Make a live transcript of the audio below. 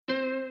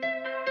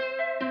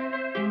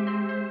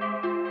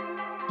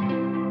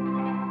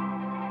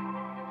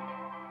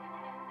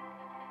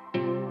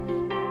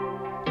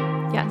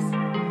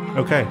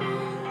Okay.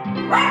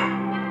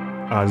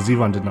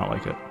 Zevon did not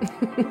like it.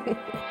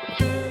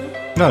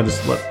 No,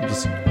 just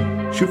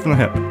shoot from the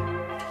hip.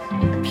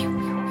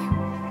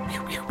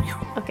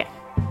 Okay.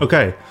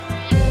 Okay.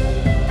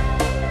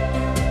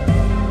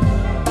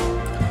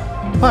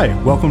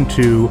 Hi, welcome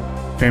to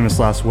Famous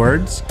Last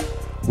Words,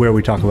 where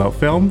we talk about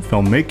film,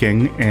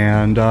 filmmaking,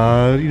 and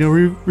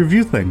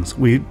review things.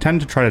 We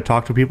tend to try to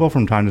talk to people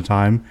from time to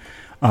time.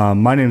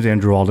 My name is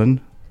Andrew Alden.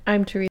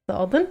 I'm Teresa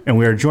Alden. And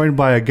we are joined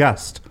by a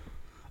guest.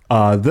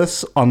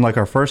 This, unlike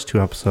our first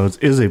two episodes,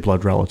 is a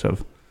blood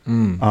relative.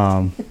 We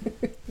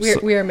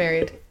are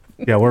married.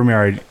 Yeah, we're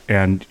married,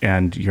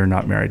 and you're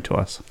not married to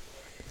us.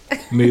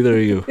 Neither are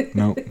you.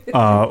 No.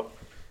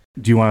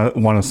 Do you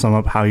want to sum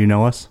up how you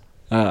know us?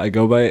 I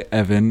go by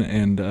Evan,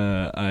 and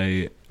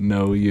I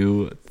know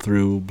you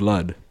through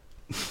blood.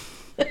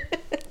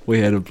 We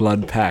had a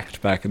blood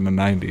pact back in the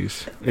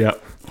 90s.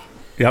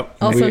 Yep.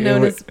 Also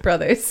known as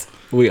brothers.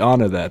 We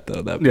honor that,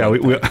 though.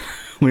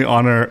 We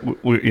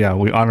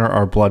honor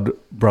our blood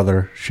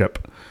brothership.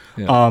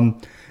 Yeah.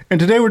 And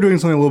today we're doing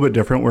something a little bit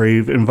different, where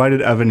we've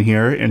invited Evan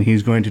here, and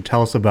he's going to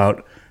tell us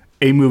about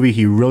a movie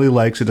he really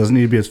likes. It doesn't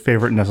need to be his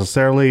favorite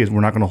necessarily.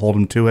 We're not going to hold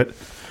him to it.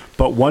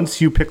 But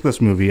once you pick this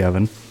movie,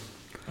 Evan,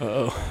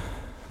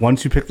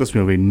 once you pick this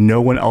movie,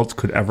 no one else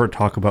could ever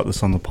talk about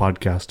this on the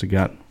podcast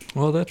again.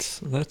 Well,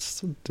 that's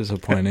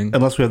disappointing.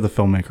 Unless we have the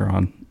filmmaker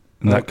on.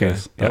 In that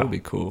case, that would be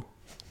cool.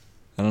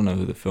 I don't know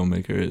who the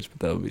filmmaker is, but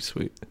that would be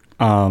sweet.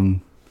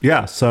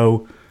 Yeah.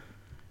 So,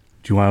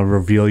 do you want to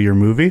reveal your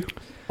movie?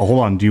 Oh, hold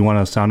on. Do you want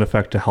a sound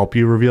effect to help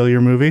you reveal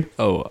your movie?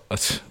 Oh,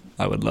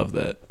 I would love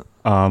that.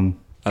 I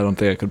don't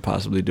think I could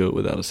possibly do it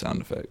without a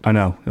sound effect. I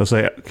know. You'll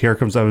say, "Here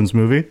comes Evan's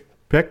movie."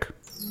 Pick.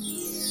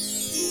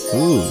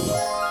 Ooh.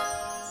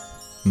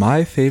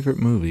 My favorite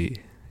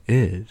movie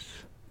is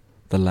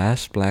The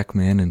Last Black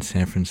Man in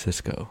San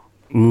Francisco.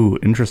 Ooh,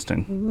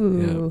 interesting.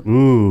 Ooh. Yeah.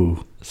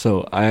 Ooh.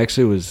 So I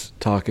actually was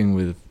talking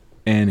with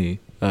Annie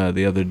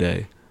the other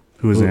day.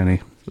 Who is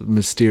Annie?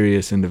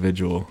 Mysterious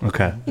individual.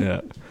 Okay.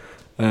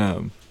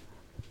 Yeah.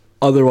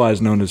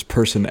 Otherwise known as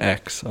Person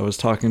X. I was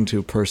talking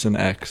to Person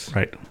X.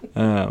 Right.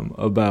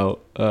 About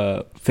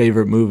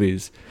favorite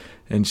movies.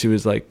 And she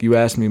was like, you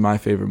asked me my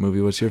favorite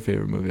movie. What's your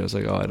favorite movie? I was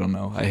like, oh, I don't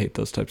know. I hate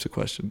those types of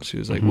questions. She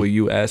was like, well,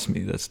 you asked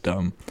me. That's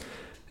dumb.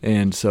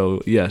 And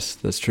so, yes,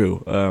 that's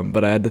true.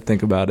 But I had to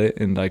think about it,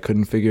 and I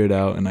couldn't figure it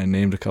out, and I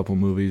named a couple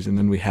movies, and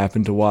then we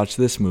happened to watch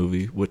this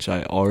movie, which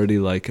I already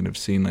like and have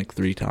seen like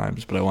 3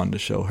 times, but I wanted to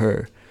show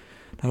her.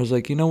 I was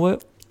like, you know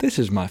what? This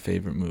is my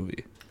favorite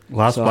movie.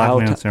 Last Black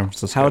Man in San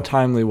Francisco. How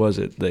timely was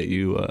it that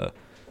you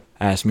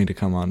asked me to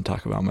come on and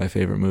talk about my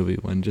favorite movie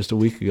when just a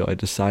week ago I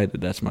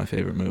decided that's my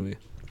favorite movie?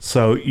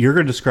 So you're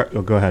going to describe...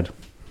 Oh, go ahead.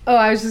 Oh,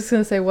 I was just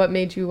going to say, what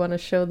made you want to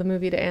show the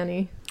movie to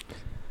Annie?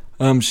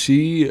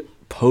 She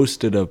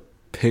posted a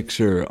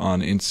picture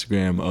on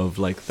Instagram of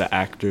like the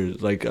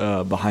actors, like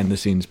behind the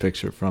scenes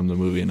picture from the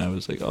movie, and I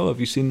was like, oh, have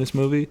you seen this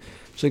movie?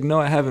 She's like,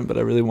 no, I haven't, but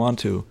I really want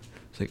to.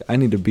 It's like, I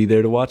need to be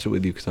there to watch it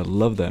with you because I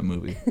love that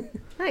movie.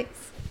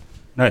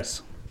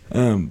 Nice.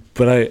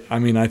 But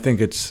I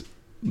think it's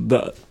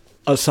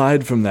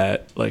aside from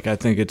that, like, I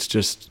think it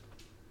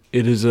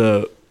is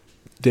a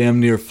damn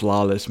near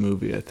flawless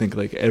movie. I think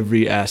like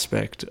every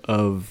aspect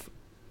of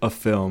a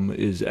film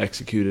is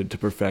executed to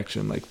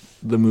perfection. Like,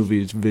 the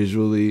movie is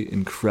visually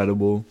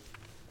incredible,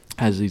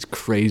 has these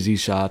crazy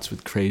shots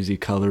with crazy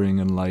coloring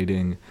and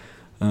lighting,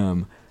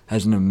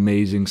 has an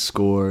amazing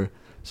score.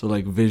 So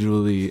like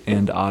visually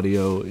and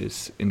audio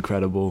is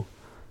incredible.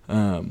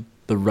 The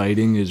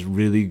writing is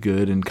really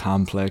good and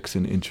complex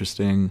and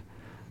interesting.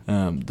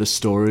 The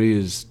story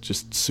is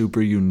just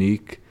super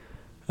unique,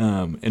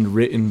 and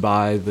written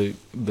by the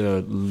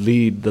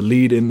lead. The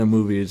lead in the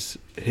movie is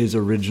his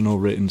original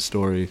written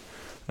story,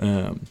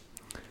 and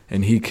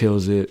he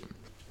kills it.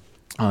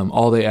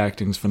 All the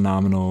acting's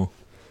phenomenal.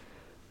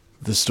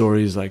 The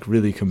story is like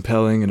really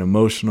compelling and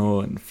emotional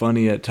and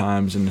funny at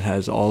times, and it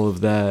has all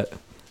of that.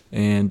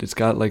 And it's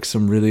got like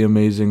some really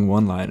amazing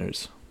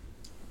one-liners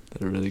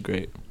that are really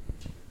great.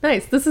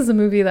 Nice. This is a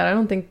movie that I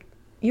don't think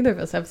either of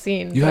us have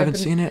seen. You haven't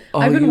seen it?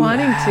 Oh, I've been you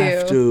wanting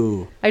have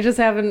to. I just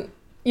haven't.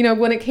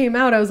 When it came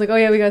out, I was like, oh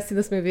yeah, we gotta see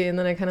this movie, and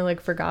then I kind of like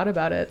forgot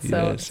about it.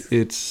 So yes,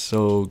 it's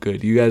so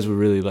good. You guys would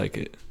really like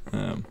it.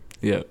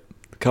 Yeah,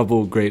 a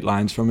couple great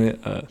lines from it.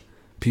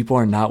 People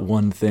are not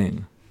one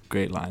thing.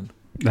 Great line.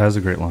 That is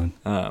a great line.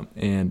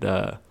 And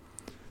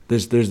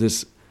there's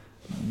this.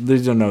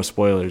 These are no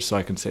spoilers, so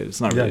I can say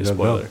it's not really a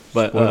spoiler.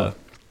 But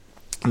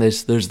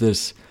there's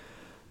this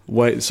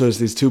white. So it's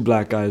these 2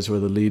 black guys who are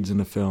the leads in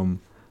the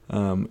film,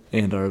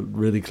 and are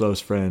really close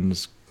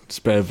friends.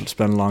 Spend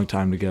a long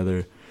time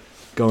together,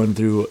 going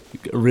through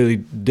a really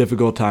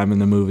difficult time in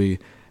the movie.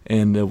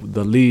 And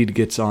the lead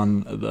gets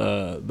on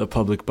the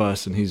public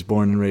bus, and he's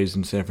born and raised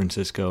in San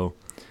Francisco,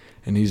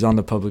 and he's on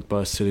the public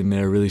bus sitting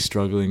there really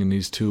struggling, and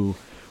these 2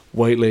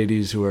 white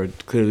ladies who are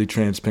clearly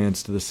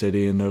transplants to the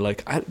city, and they're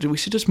like, we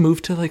should just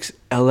move to like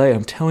LA.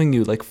 I'm telling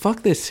you, like,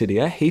 fuck this city.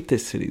 I hate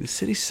this city. The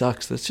city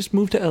sucks. Let's just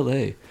move to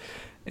LA.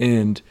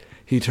 And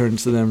he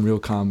turns to them real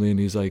calmly, and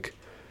he's like,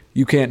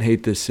 you can't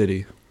hate this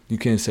city. You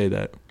can't say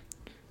that.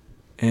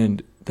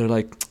 And they're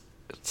like,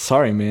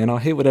 sorry, man, I'll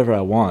hate whatever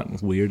I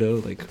want,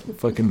 weirdo, like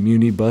fucking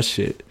Muni bus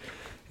shit.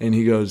 And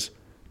he goes,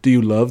 do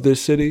you love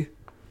this city?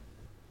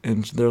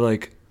 And they're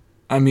like,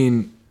 I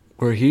mean,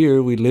 we're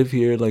here, we live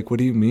here, like, what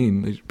do you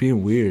mean? It's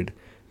being weird.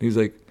 And he's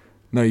like,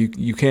 no,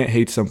 you can't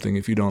hate something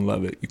if you don't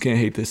love it. You can't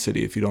hate this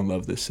city if you don't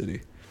love this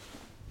city.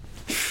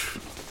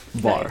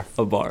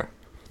 A bar.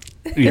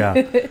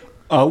 Yeah.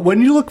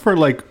 When you look for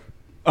like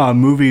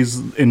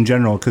movies in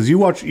general, because you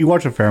watch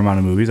a fair amount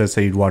of movies. I'd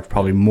say you'd watch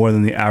probably more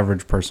than the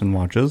average person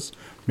watches.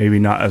 Maybe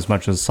not as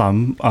much as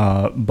some,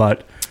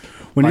 but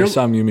when By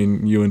some, you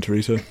mean you and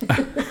Teresa?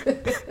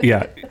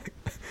 Yeah,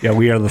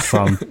 we are the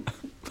sum.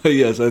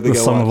 Yes, I think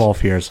the sum of all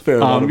fears. Fair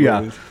amount of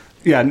movies.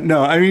 Yeah.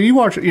 No, I mean you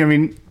watch. I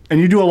mean, and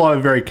you do a lot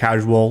of very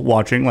casual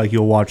watching. Like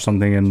you'll watch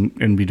something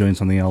and be doing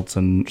something else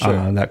and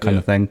that kind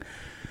of thing.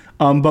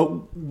 But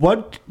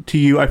what to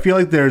you? I feel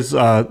like there's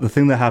the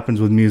thing that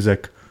happens with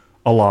music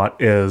a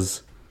lot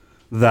is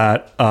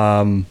that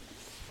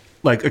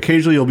like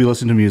occasionally you'll be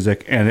listening to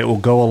music and it will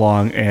go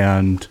along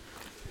and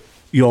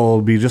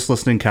you'll be just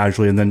listening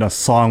casually and then a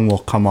song will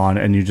come on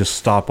and you just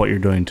stop what you're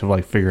doing to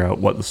like figure out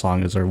what the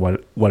song is or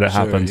what it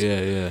happens.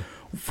 Yeah.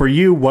 For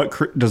you,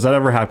 does that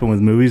ever happen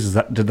with movies?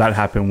 Did that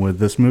happen with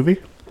this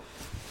movie?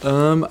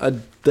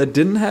 That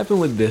didn't happen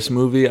with this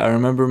movie. I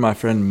remember my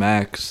friend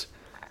Max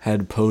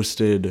had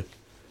posted,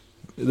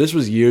 this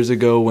was years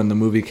ago when the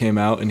movie came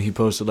out, and he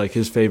posted like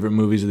his favorite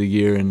movies of the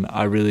year, and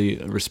I really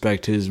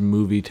respect his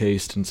movie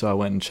taste, and so I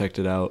went and checked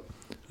it out,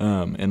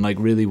 and like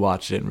really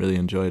watched it and really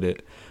enjoyed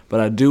it. But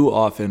I do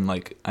often,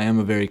 like, I am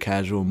a very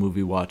casual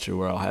movie watcher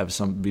where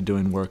I'll be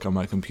doing work on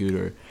my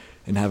computer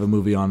and have a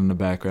movie on in the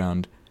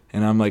background,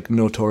 and I'm like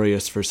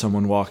notorious for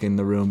someone walking in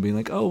the room being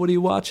like, oh, what are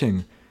you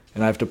watching?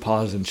 And I have to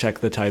pause and check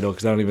the title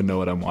because I don't even know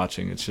what I'm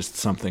watching. It's just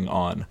something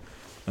on.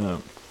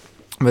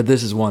 But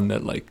this is one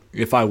that, like,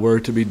 if I were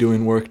to be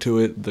doing work to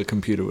it, the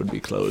computer would be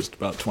closed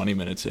about 20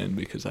 minutes in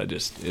because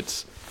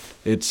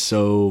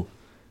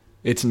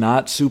it's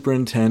not super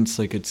intense.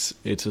 Like,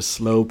 it's a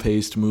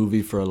slow-paced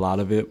movie for a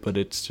lot of it, but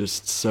it's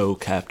just so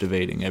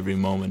captivating every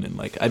moment. And,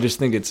 like, I just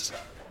think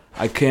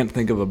I can't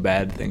think of a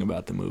bad thing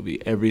about the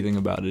movie. Everything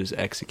about it is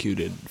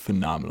executed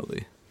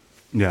phenomenally.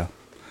 Yeah.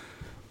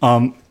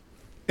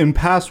 In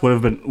past, what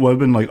have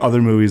been like other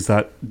movies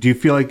that, do you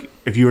feel like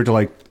if you were to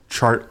like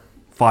chart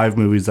 5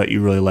 movies that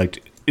you really liked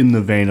in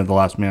the vein of The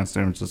Last Man in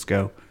San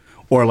Francisco,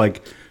 or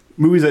like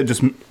movies that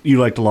just you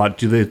liked a lot,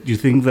 do you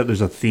think that there's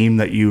a theme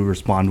that you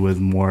respond with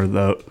more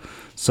though?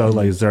 So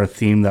like, is there a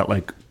theme that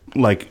like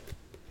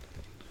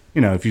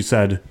you know, if you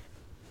said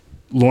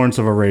Lawrence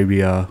of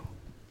Arabia,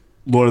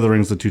 Lord of the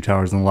Rings, The Two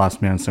Towers, and The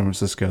Last Man in San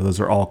Francisco, those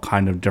are all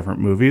kind of different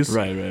movies.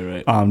 Right.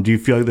 Do you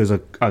feel like there's a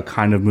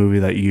kind of movie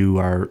that you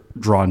are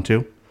drawn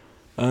to?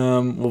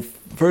 Well,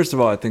 first of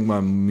all, I think my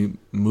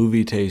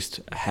movie taste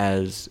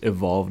has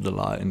evolved a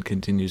lot and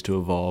continues to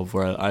evolve,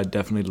 where I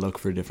definitely look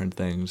for different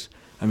things.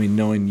 I mean,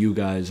 knowing you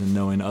guys and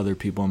knowing other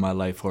people in my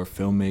life who are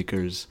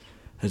filmmakers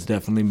has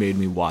definitely made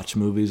me watch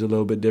movies a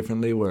little bit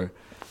differently, where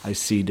I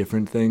see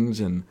different things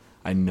and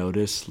I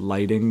notice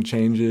lighting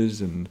changes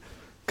and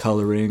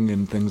coloring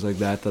and things like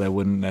that I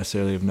wouldn't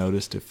necessarily have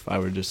noticed if I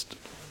were just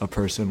a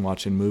person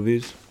watching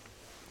movies.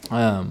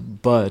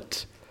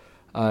 But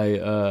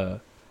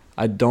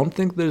I don't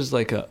think there's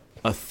like a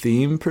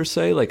theme per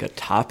se, like a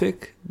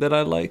topic that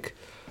I like,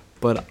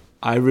 but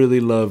I really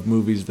love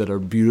movies that are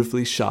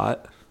beautifully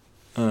shot.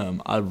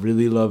 I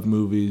really love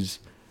movies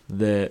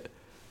that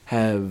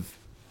have,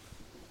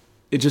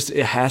 it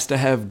has to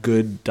have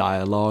good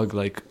dialogue.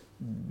 Like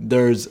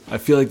I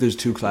feel like there's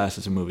 2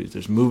 classes of movies.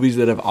 There's movies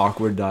that have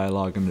awkward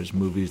dialogue and there's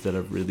movies that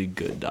have really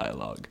good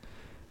dialogue.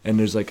 And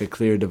there's like a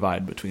clear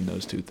divide between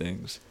those 2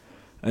 things.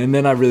 And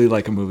then I really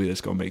like a movie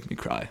that's going to make me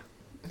cry.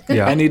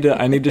 Yeah. I need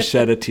to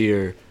shed a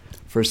tear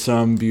for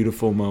some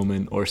beautiful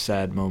moment or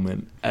sad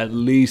moment at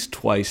least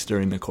twice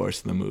during the course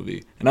of the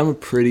movie. And I'm a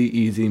pretty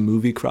easy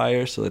movie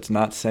crier, so it's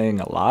not saying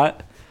a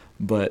lot,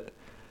 but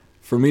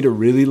for me to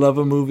really love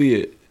a movie,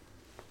 it,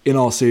 in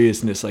all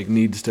seriousness, like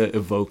needs to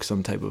evoke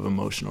some type of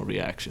emotional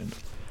reaction.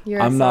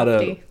 I'm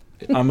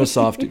a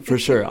softie for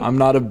sure. I'm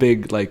not a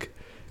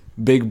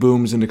big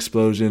booms and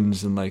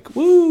explosions and like,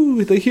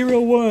 woo, the hero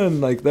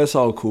won. Like, that's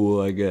all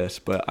cool, I guess.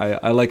 But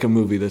I like a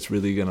movie that's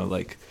really gonna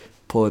like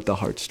pull at the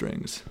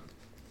heartstrings.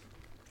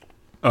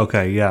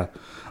 Okay, yeah.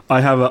 I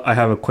have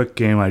a quick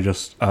game I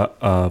just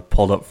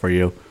pulled up for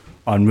you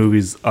on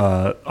movies,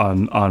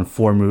 on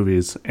 4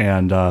 movies,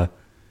 and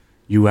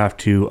you have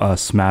to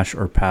smash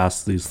or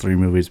pass these 3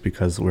 movies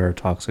because we're a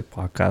toxic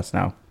podcast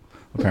now,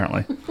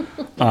 apparently.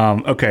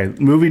 Okay,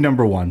 movie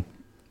number 1,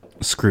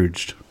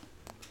 Scrooged.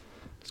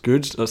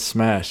 Scrooged,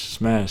 smash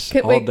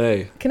all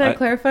day. Can I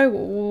clarify?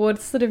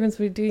 What's the difference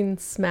between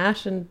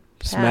smash and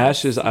pass?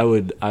 Smash is I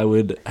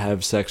would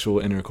have sexual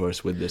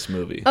intercourse with this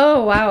movie.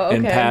 Oh wow! Okay.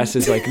 And pass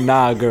is like,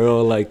 nah,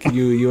 girl, like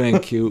you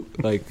ain't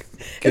cute, like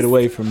get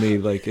away from me,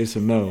 like it's a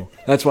no.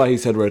 That's why he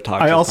said we're a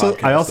toxic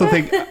podcast. I also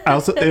think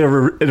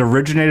it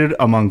originated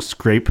among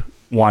grape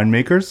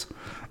winemakers.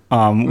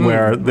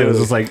 where there was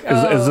just like,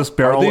 is this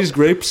barrel? Are these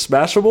grapes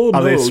smashable?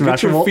 Are they Get your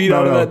smashable? feet No,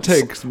 out of no. that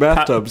tank,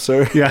 bathtub,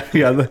 sir. Yeah,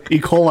 the E.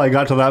 coli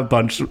got to that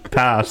bunch.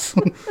 Pass.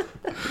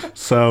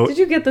 So Did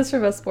you get this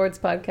from a sports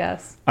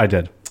podcast? I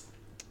did.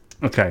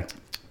 Okay,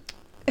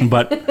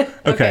 but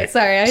okay.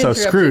 Sorry, I so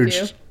interrupted Scrooge,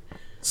 you.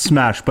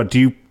 smash. But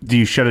do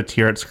you shed a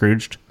tear at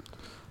Scrooged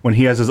when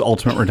he has his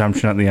ultimate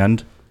redemption at the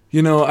end?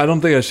 You know, I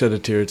don't think I shed a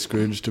tear at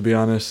Scrooge, to be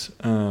honest.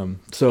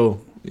 So,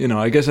 you know,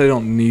 I guess I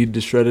don't need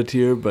to shed a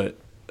tear, but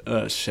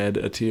shed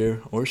a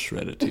tear or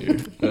shred a tear.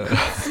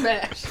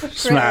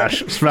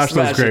 Smash. Smash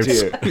those a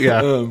grapes. tear.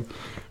 Yeah.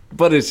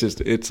 But it's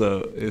just, it's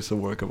a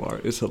work of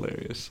art. It's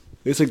hilarious.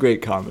 It's a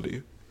great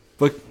comedy.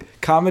 But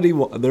comedy,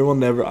 there will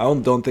never, I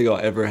don't think I'll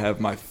ever have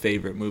my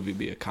favorite movie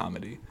be a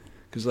comedy.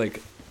 Because,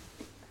 like,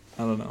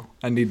 I don't know.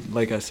 I need,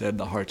 like I said,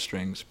 the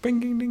heartstrings. Bing,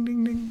 ding, ding,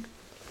 ding,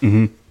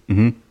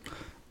 ding.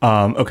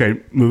 Okay,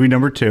 movie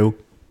number 2,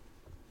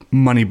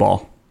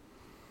 Moneyball.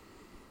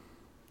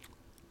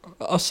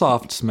 A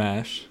soft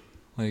smash.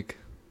 Like,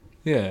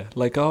 yeah,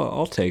 like,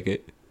 I'll take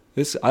it.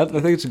 I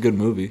think it's a good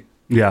movie.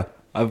 Yeah.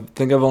 I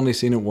think I've only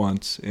seen it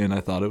once, and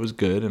I thought it was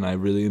good, and I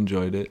really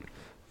enjoyed it.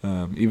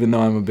 Even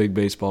though I'm a big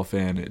baseball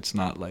fan, it's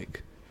not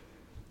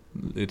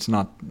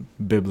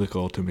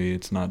biblical to me.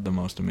 It's not the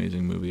most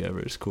amazing movie ever.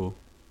 It's cool.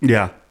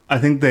 Yeah. I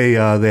think they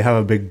have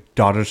a big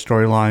daughter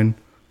storyline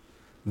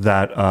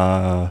that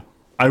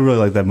I really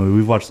like that movie.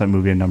 We've watched that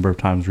movie a number of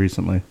times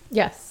recently.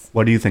 Yes.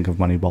 What do you think of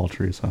Moneyball,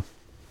 Teresa?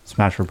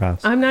 Smash or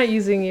pass? I'm not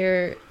using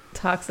your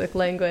toxic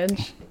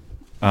language,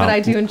 but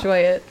I do enjoy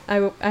it.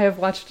 I have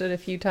watched it a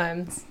few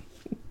times.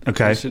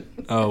 Okay.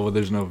 Well,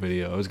 there's no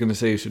video. I was going to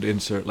say you should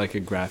insert like a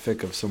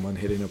graphic of someone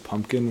hitting a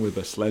pumpkin with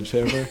a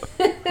sledgehammer.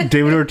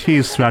 David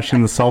Ortiz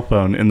smashing the cell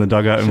phone in the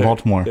dugout in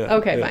Baltimore. Yeah,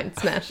 Okay, yeah. fine.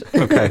 Smash.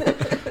 Okay.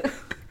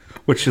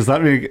 Which, does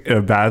that make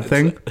a bad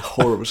thing?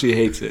 Horrible. She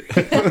hates it.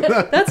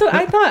 That's what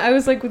I thought. I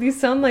was like, well, these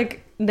sound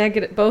like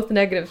both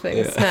negative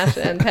things. Yeah. Smash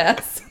and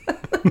pass.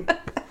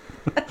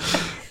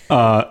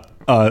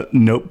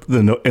 Nope.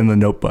 In the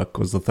Notebook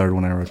was the third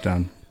one I wrote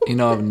down. You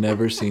know, I've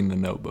never seen The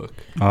Notebook.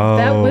 Oh.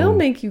 That will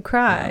make you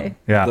cry.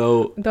 Yeah.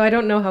 Though Though I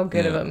don't know how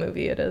good of Yeah. a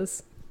movie it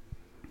is.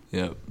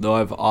 though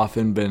I've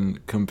often been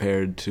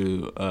compared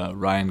to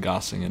Ryan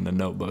Gosling in The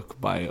Notebook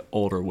by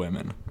older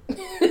women.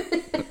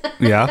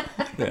 Yeah.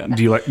 Yeah.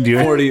 Do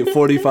you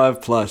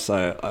 45 plus.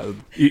 I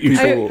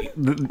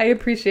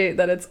appreciate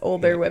that it's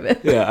older women.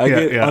 Yeah, I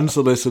get yeah.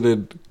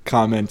 unsolicited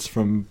comments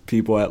from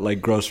people at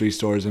like grocery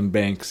stores and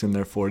banks in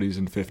their 40s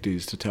and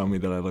 50s to tell me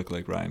that I look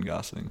like Ryan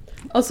Gosling.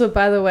 Also,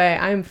 by the way,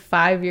 I'm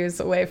 5 years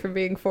away from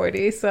being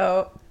 40,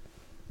 so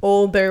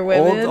older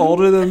women.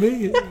 Older than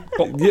me.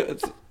 Yeah,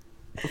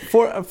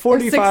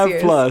 45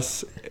 years.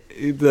 plus,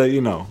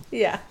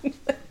 Yeah.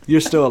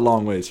 you're still a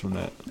long ways from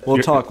that. We'll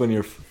talk when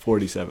you're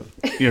 47.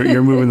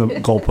 you're moving the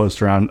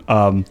goalpost around.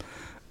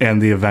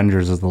 And the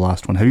Avengers is the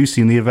last one. Have you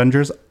seen the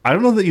Avengers? I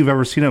don't know that you've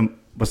ever seen them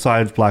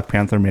besides Black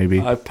Panther, maybe.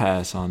 I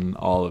pass on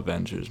all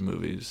Avengers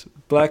movies.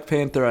 Black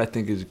Panther, I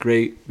think, is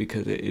great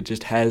because it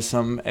just has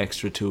some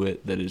extra to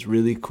it that is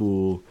really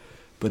cool,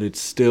 but it's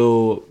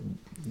still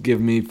give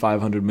me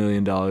 $500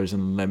 million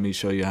and let me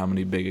show you how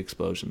many big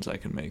explosions I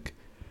can make.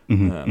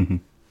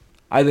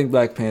 I think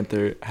Black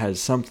Panther has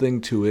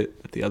something to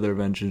it that the other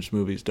Avengers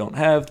movies don't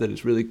have that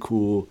is really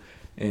cool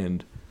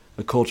and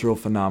a cultural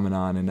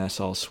phenomenon, and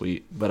that's all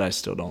sweet, but I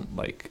still don't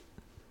like.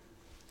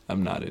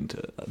 I'm not into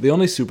it. The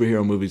only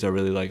superhero movies I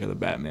really like are the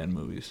Batman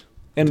movies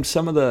and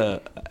some of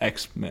the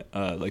X-Men,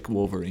 like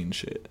Wolverine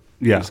shit.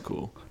 Yeah. It's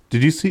cool.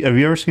 Have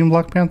you ever seen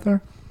Black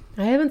Panther?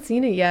 I haven't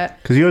seen it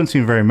yet. Because you haven't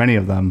seen very many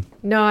of them.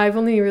 No, I've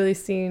only really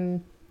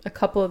seen a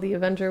couple of the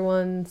Avenger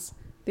ones,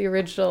 the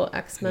original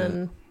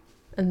X-Men,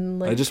 and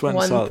like I just went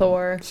one and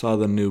Thor. saw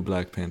the new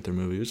Black Panther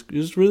movie. It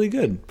was really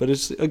good, but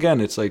it's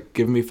like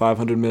give me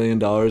 $500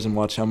 million and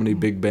watch how many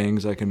big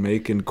bangs I can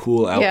make and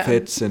cool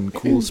outfits and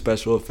cool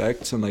special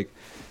effects, and like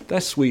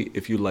that's sweet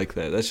if you like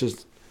that. That's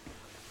just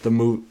the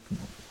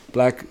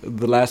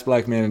last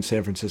black man in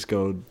San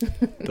Francisco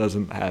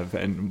doesn't have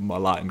a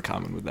lot in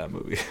common with that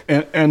movie.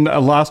 And a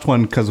last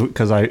one, because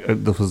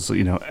this was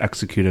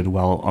executed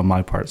well on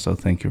my part, so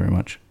thank you very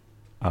much,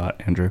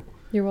 Andrew.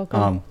 You're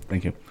welcome.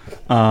 Thank you.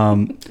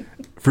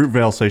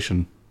 Fruitvale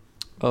Station.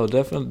 Oh,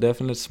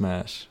 definite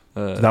smash.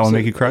 Did that one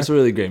make you cry? It's a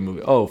really great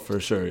movie. Oh, for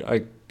sure.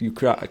 I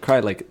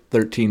cried like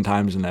 13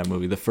 times in that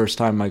movie. The first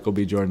time Michael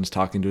B. Jordan's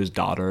talking to his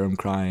daughter, I'm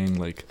crying.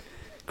 Like,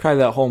 cry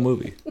that whole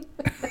movie.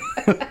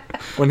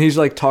 When he's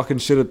like talking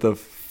shit at the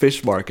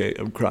fish market,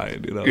 I'm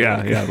crying.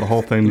 Yeah, the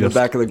whole thing. In the just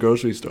back of the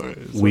grocery store.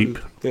 weep.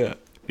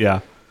 Yeah.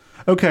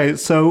 Okay,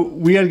 so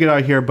we got to get out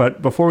of here,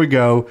 but before we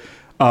go,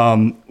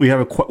 we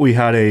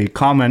had a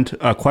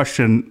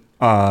question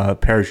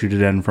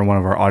parachuted in from one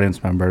of our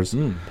audience members.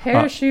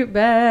 Parachute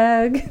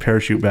bag.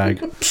 Parachute bag.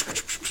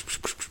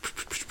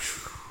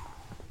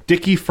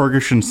 Dickie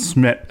Ferguson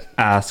Smith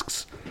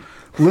asks,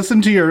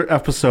 listen to your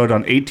episode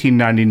on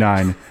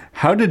 1899.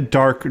 How did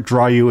Dark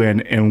draw you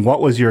in, and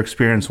what was your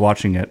experience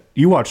watching it?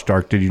 You watched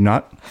Dark, did you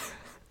not?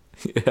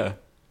 Yeah.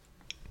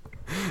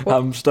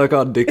 I'm stuck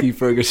on Dickie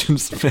Ferguson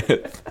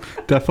Smith.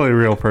 Definitely a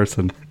real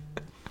person.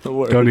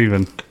 Don't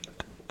even.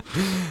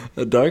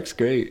 Dark's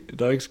great.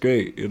 Dark's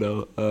great. You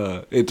know,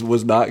 it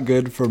was not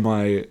good for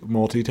my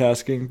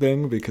multitasking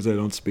thing because I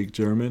don't speak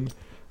German,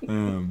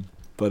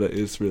 but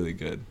it's really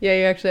good. Yeah,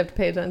 you actually have to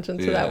pay attention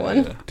to that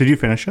one. Yeah. Did you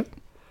finish it?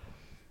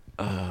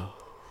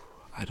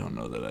 I don't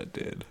know that I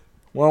did.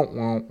 Wow,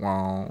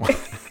 wow,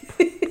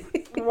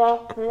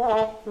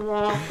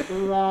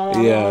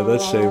 wow. Yeah,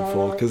 that's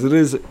shameful because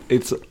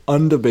it's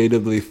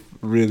undebatably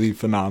really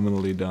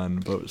phenomenally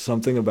done, but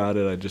something about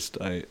it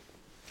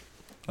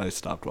I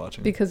stopped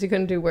watching. Because you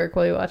couldn't do work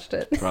while you watched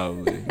it.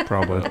 Probably.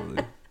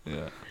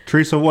 Yeah.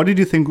 Teresa, what did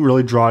you think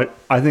really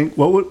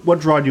what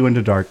drawed you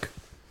into Dark?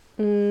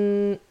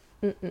 Well,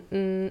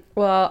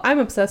 I'm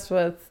obsessed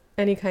with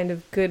any kind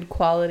of good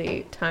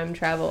quality time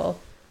travel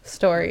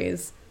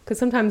stories because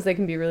sometimes they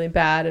can be really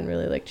bad and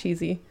really like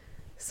cheesy.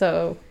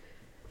 So,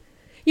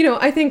 you know,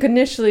 I think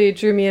initially it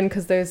drew me in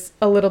because there's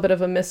a little bit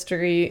of a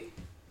mystery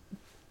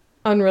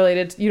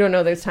unrelated. You don't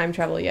know there's time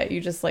travel yet.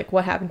 You just like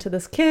what happened to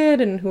this kid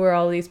and who are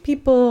all these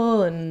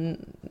people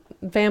and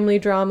family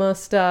drama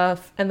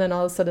stuff. And then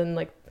all of a sudden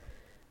like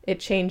it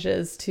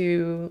changes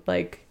to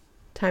like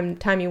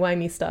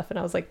timey-wimey stuff. And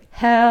I was like,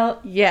 hell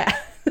yeah,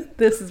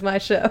 this is my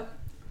show.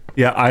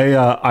 Yeah,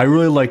 I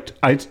really liked.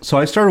 So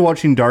I started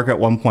watching Dark at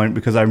one point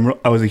because I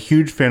was a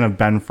huge fan of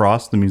Ben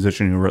Frost, the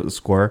musician who wrote the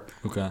score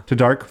to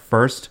Dark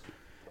first,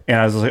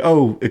 and I was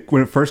like,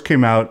 when it first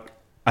came out,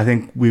 I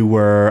think I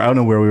don't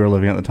know where we were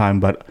living at the time,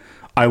 but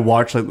I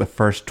watched like the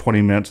first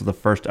 20 minutes of the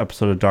first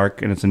episode of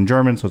Dark, and it's in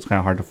German, so it's kind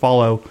of hard to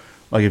follow.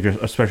 Like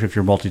especially if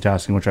you're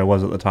multitasking, which I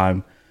was at the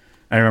time.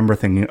 I remember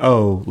thinking,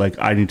 like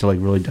I need to like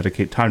really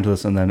dedicate time to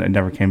this, and then it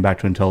never came back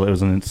to until it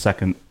was in its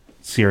second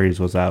series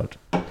was out.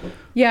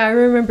 Yeah, I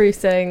remember you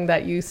saying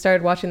that you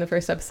started watching the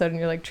first episode and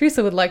you're like,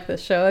 Teresa would like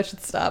this show. I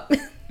should stop.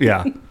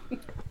 Yeah.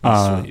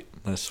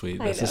 That's sweet.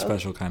 That's a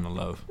special kind of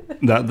love.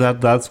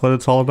 That's what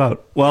it's all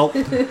about. Well,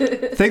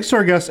 thanks to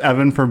our guest,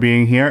 Evan, for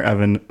being here.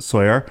 Evan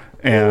Sawyer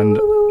and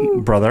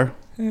brother.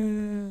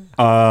 You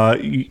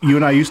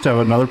and I used to have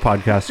another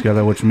podcast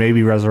together, which may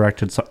be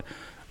resurrected.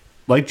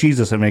 Like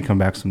Jesus, it may come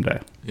back someday.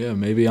 Yeah,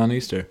 maybe on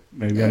Easter.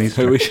 Maybe on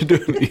Easter. We should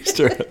do an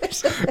Easter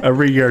episode.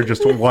 Every year,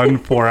 just 1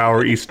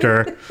 4-hour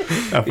Easter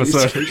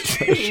episode.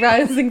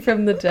 Rising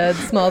from the dead,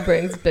 small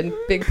brains,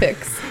 big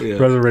picks. Yeah.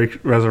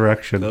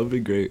 Resurrection. That would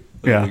be great.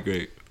 That'd be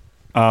great.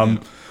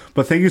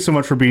 But thank you so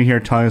much for being here,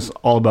 telling us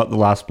all about The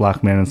Last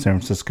Black Man in San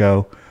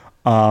Francisco.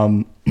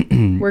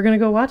 We're going to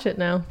go watch it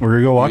now. We're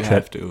going to go watch it. You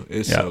have to.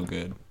 It's so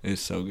good.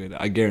 It's so good.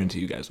 I guarantee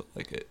you guys will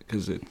like it.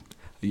 Because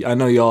I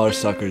know y'all are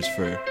suckers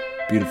for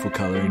beautiful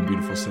coloring,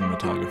 beautiful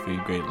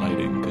cinematography, great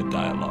lighting, good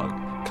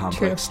dialogue,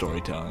 complex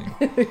storytelling.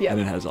 And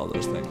it has all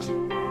those things.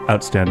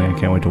 Outstanding. I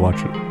can't wait to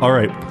watch it. All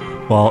right.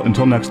 Well,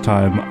 until next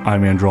time,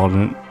 I'm Andrew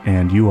Alden,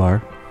 and you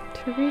are?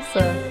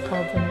 Teresa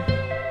Alden.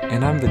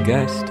 And I'm the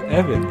guest,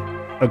 Evan.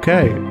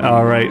 Okay.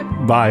 All right.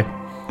 Bye.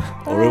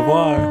 Au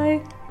revoir.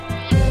 Bye.